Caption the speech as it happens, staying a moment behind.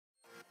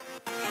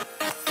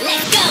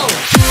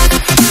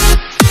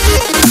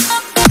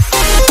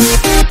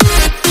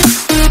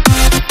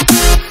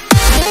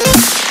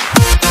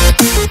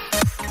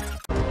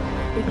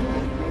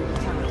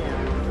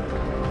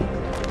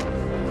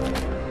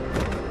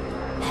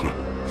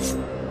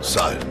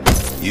So,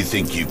 you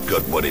think you've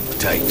got what it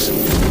takes?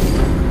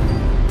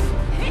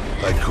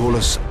 They call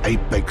us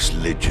Apex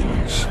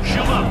Legends.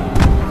 Shut up!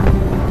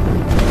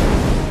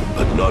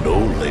 But not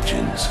all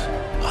legends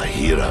are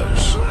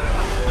heroes.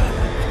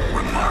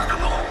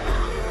 Remarkable.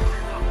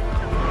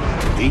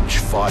 Each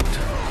fight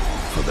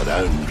for their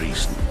own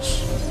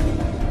reasons.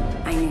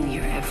 I knew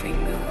your every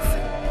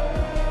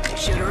move.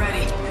 Shit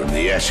ready. From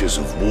the ashes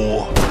of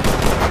war,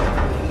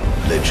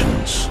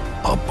 legends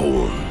are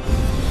born.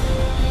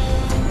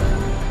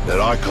 They're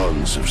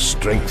icons of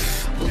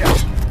strength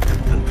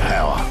and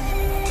power.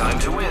 Time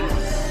to win.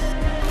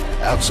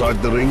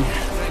 Outside the ring,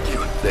 Thank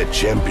you. they're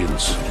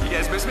champions. You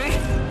guys miss me?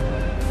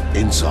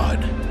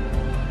 Inside,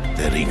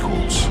 they're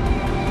equals.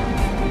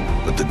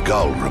 But the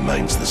goal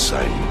remains the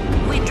same.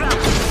 We drop.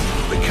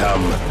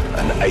 Become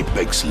an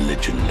Apex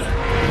Legend.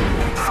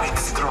 Fight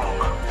strong.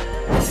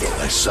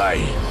 They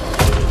say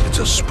it's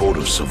a sport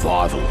of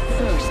survival.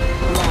 First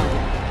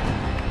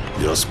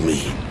blood. You ask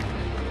me,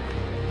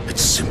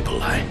 it's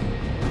simple, eh?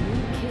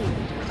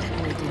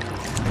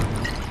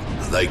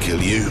 They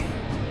kill you,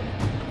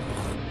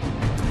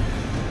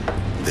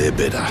 they're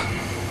better.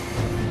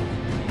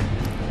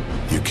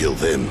 You kill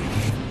them,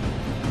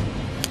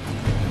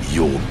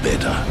 you're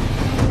better.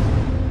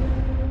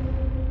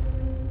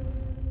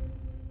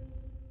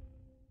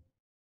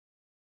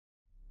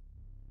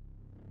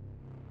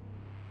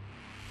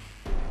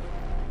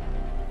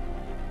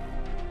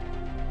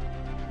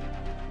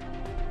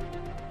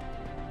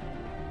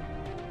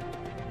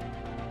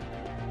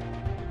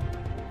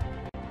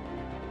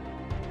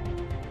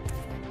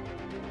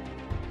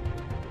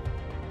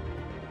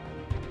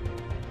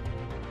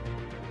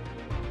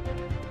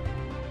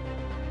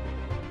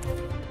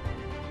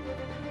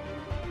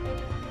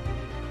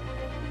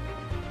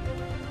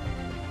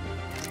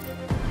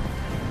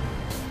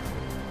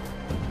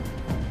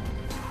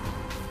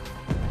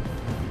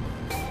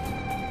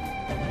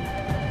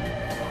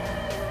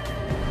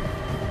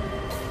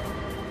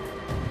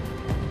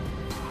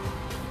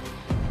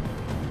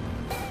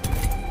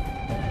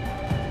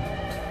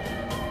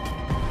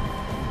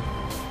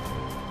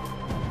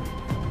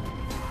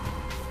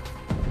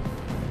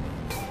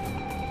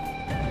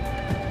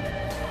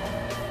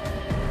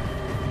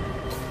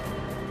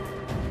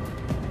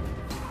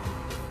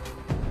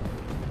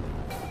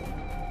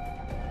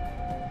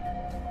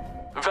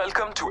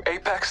 Welcome to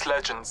Apex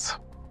Legends.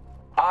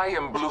 I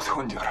am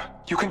Bloodhunter.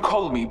 You can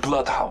call me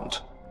Bloodhound.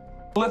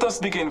 Let us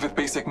begin with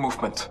basic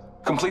movement.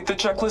 Complete the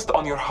checklist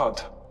on your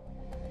HUD.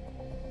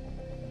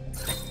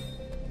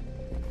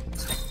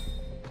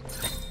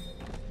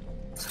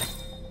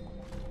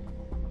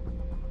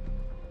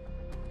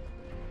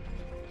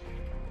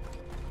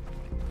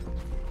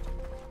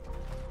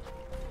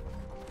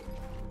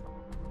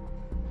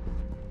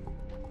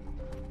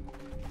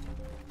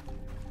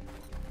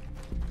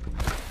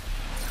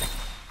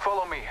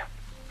 Follow me.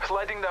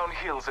 Sliding down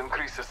hills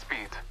increases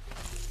speed.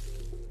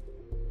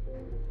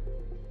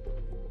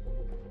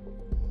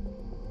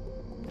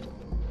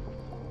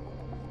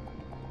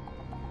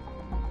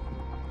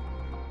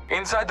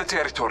 Inside the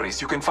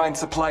territories, you can find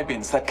supply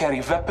bins that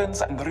carry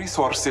weapons and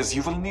resources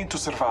you will need to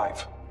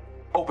survive.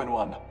 Open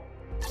one.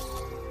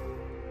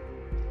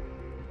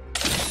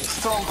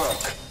 Strong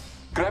work.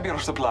 Grab your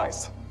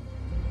supplies.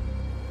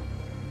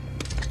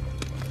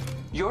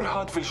 Your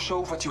HUD will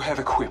show what you have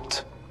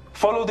equipped.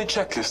 Follow the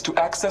checklist to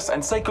access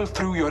and cycle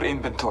through your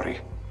inventory.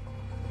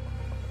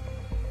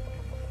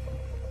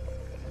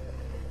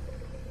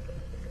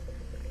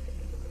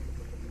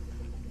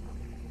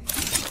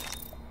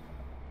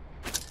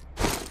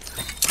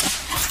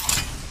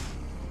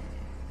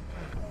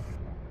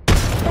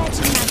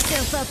 Patching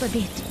myself up a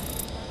bit.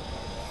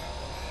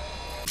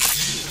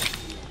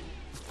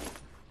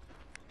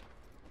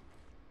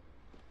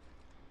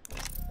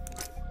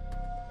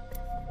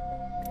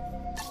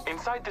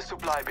 Inside the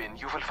supply bin,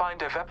 you will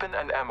find a weapon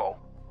and ammo.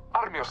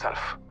 Arm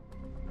yourself.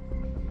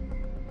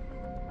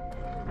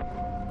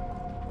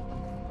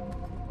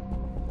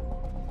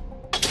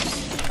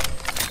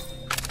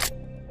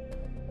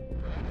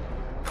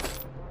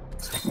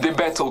 The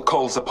battle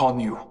calls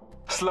upon you.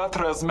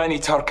 Slaughter as many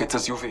targets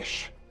as you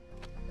wish.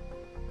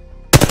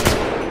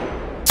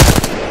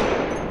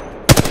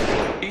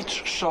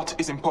 Each shot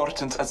is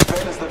important as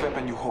well as the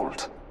weapon you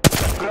hold.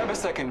 Grab a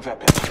second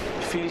weapon.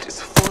 The field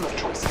is full of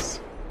choices.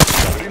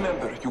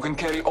 Remember, you can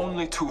carry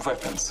only 2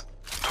 weapons.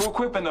 To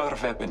equip another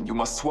weapon, you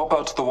must swap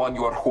out the one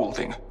you are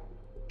holding.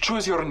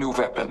 Choose your new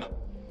weapon.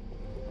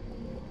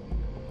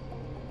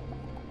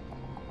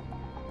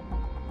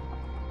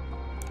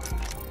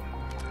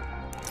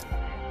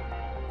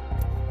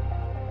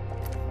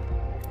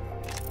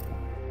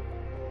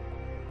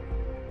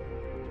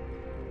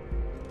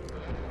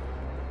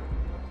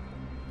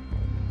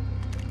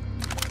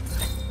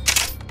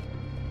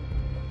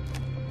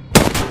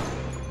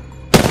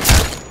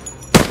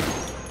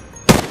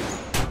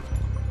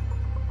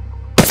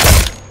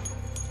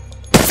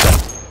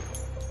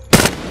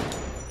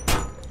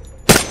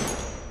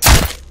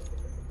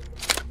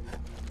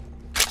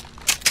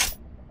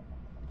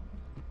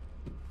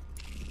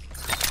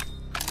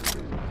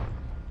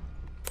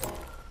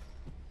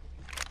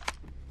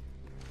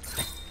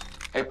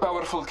 A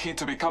powerful key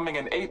to becoming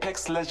an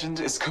Apex legend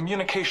is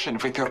communication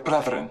with your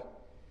brethren.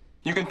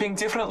 You can ping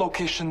different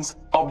locations,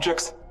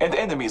 objects, and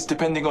enemies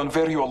depending on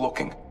where you're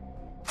looking.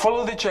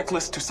 Follow the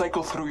checklist to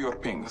cycle through your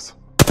pings.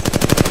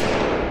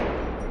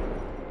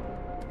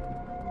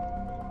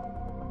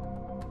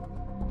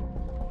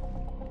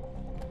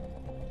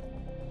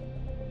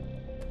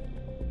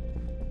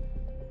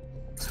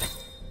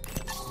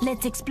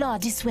 Let's explore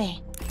this way.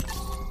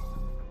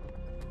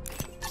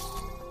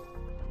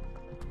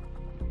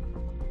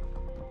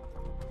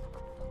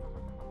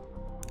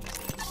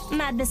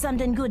 Might be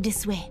something good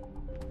this way.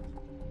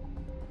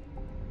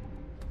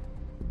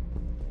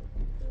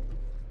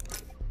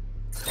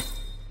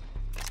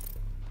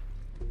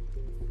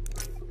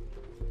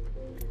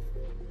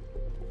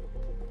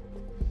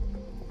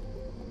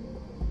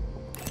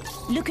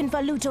 Looking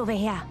for loot over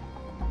here.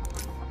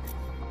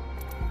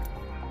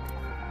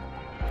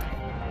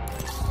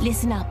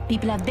 Listen up,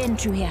 people have been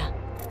through here.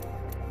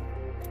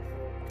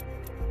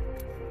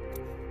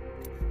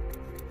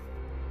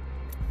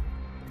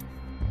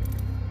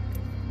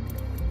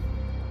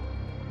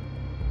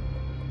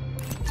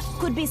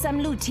 Could be some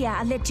loot here,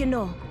 I'll let you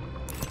know.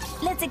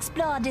 Let's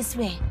explore this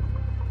way.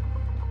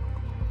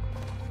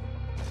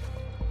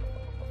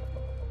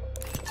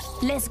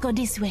 Let's go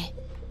this way.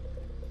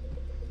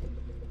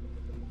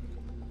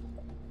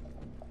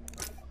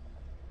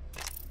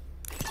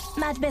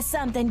 Might be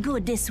something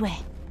good this way.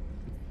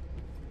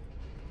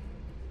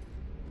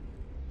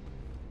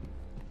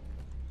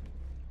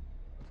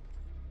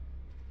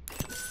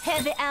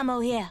 Heavy ammo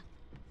here.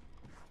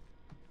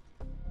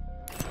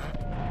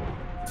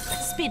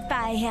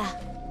 Spitfire here.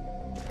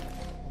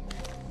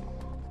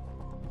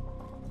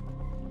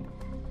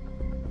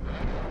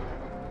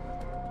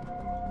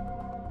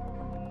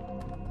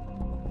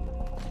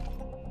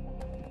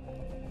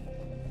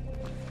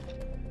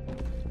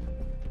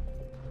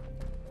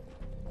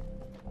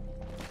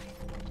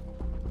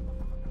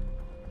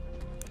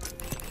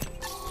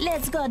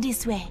 Let's go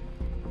this way.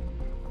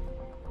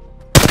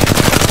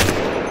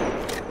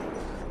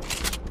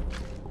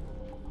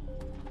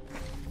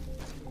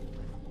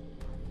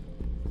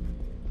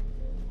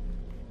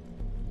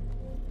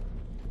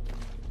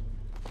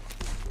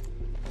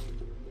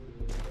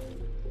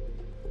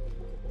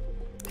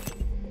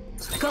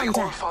 The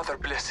All-Father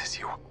blesses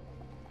you.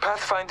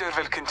 Pathfinder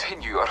will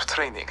continue your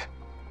training.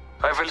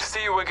 I will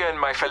see you again,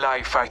 my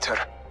fellow fighter.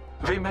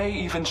 We may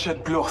even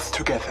shed blood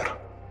together.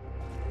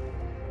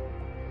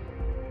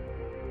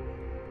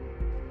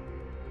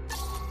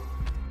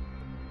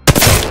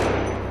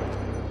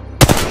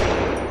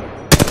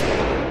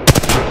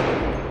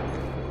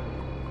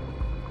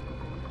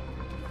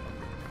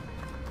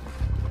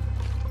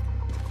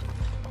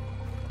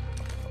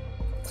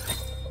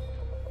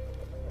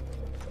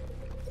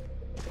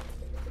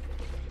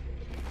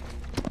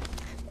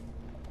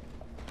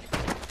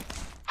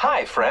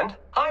 Hi, friend.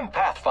 I'm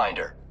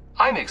Pathfinder.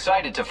 I'm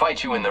excited to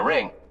fight you in the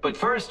ring, but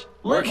first,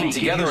 working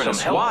together in a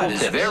squad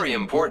is very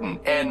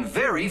important and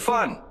very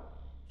fun.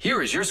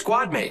 Here is your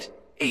squad mate,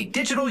 a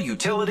digital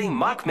utility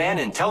Mockman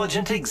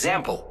intelligent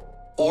example,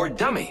 or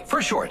dummy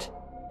for short.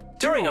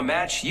 During a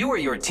match, you or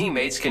your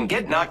teammates can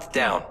get knocked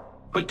down.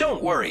 But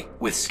don't worry,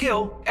 with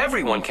skill,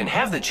 everyone can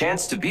have the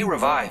chance to be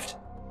revived.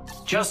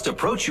 Just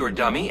approach your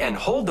dummy and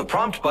hold the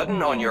prompt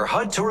button on your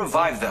HUD to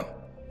revive them.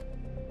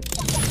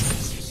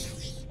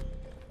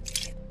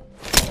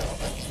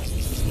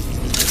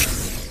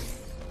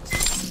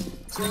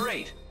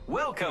 Great.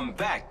 Welcome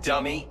back,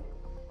 dummy.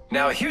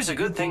 Now here's a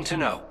good thing to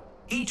know.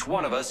 Each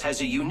one of us has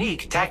a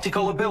unique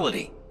tactical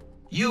ability.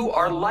 You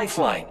are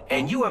Lifeline,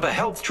 and you have a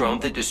health drone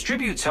that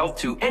distributes health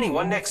to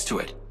anyone next to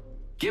it.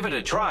 Give it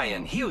a try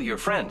and heal your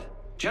friend.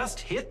 Just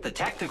hit the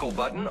tactical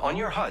button on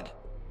your HUD.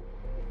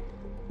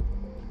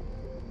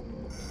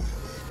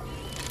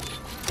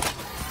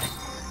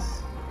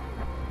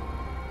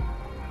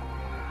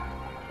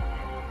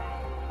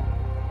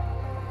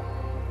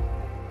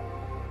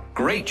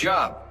 Great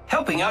job.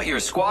 Helping out your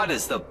squad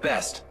is the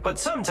best, but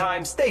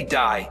sometimes they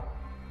die.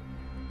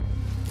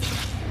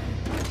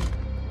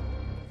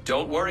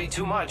 Don't worry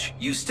too much.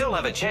 You still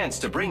have a chance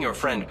to bring your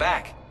friend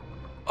back.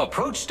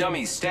 Approach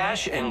Dummy's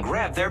stash and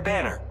grab their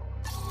banner.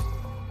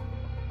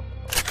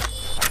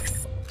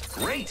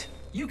 Great!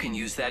 You can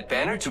use that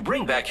banner to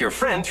bring back your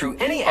friend through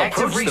any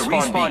active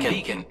respawn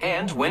beacon.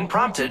 And when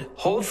prompted,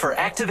 hold for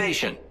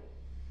activation.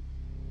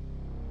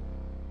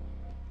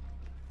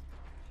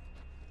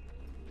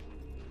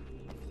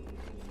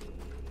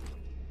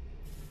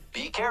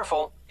 Be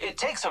careful. It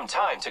takes some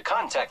time to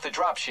contact the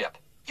dropship.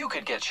 You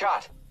could get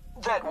shot.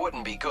 That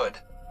wouldn't be good.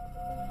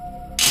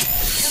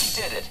 You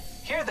did it.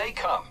 Here they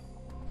come.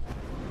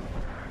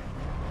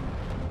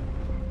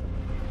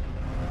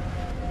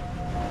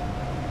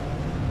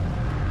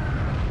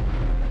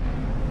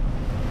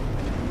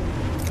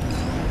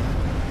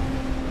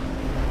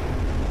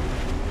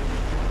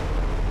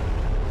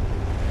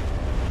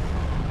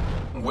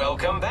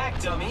 Welcome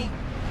back, dummy.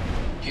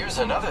 Here's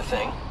another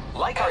thing.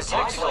 Like our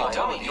tactical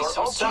dummies,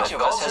 each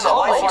of us has a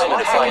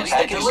lifeline package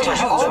that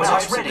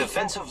delivers you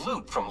defensive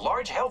loot from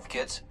large health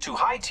kits to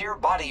high-tier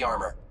body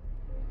armor.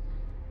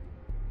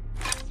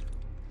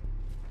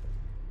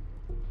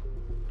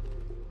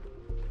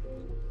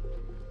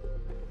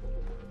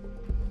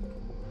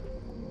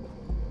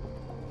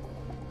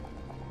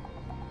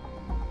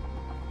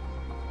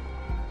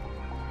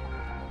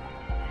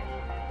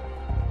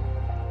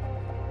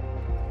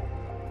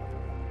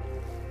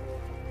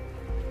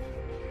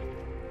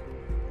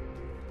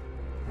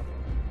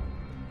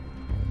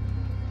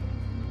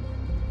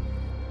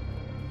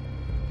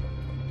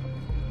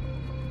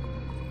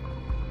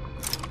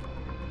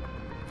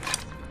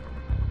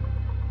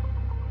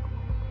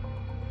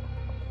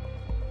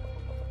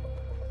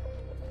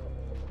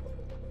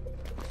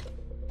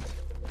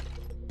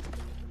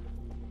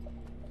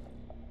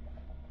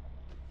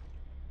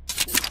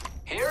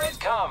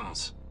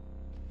 comes.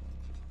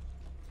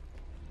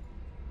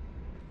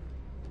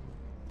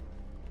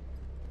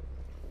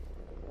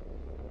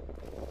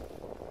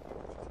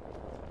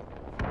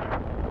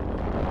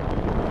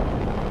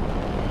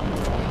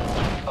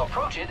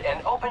 Approach it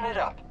and open it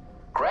up.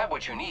 Grab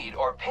what you need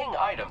or ping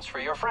items for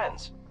your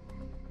friends.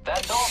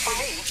 That's all for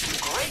me.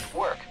 Great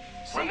work.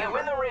 See you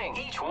in the ring.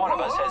 Each one of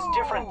us has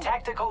different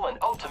tactical and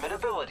ultimate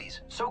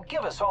abilities, so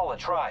give us all a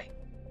try.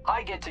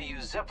 I get to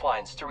use zip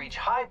lines to reach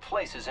high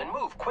places and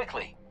move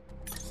quickly.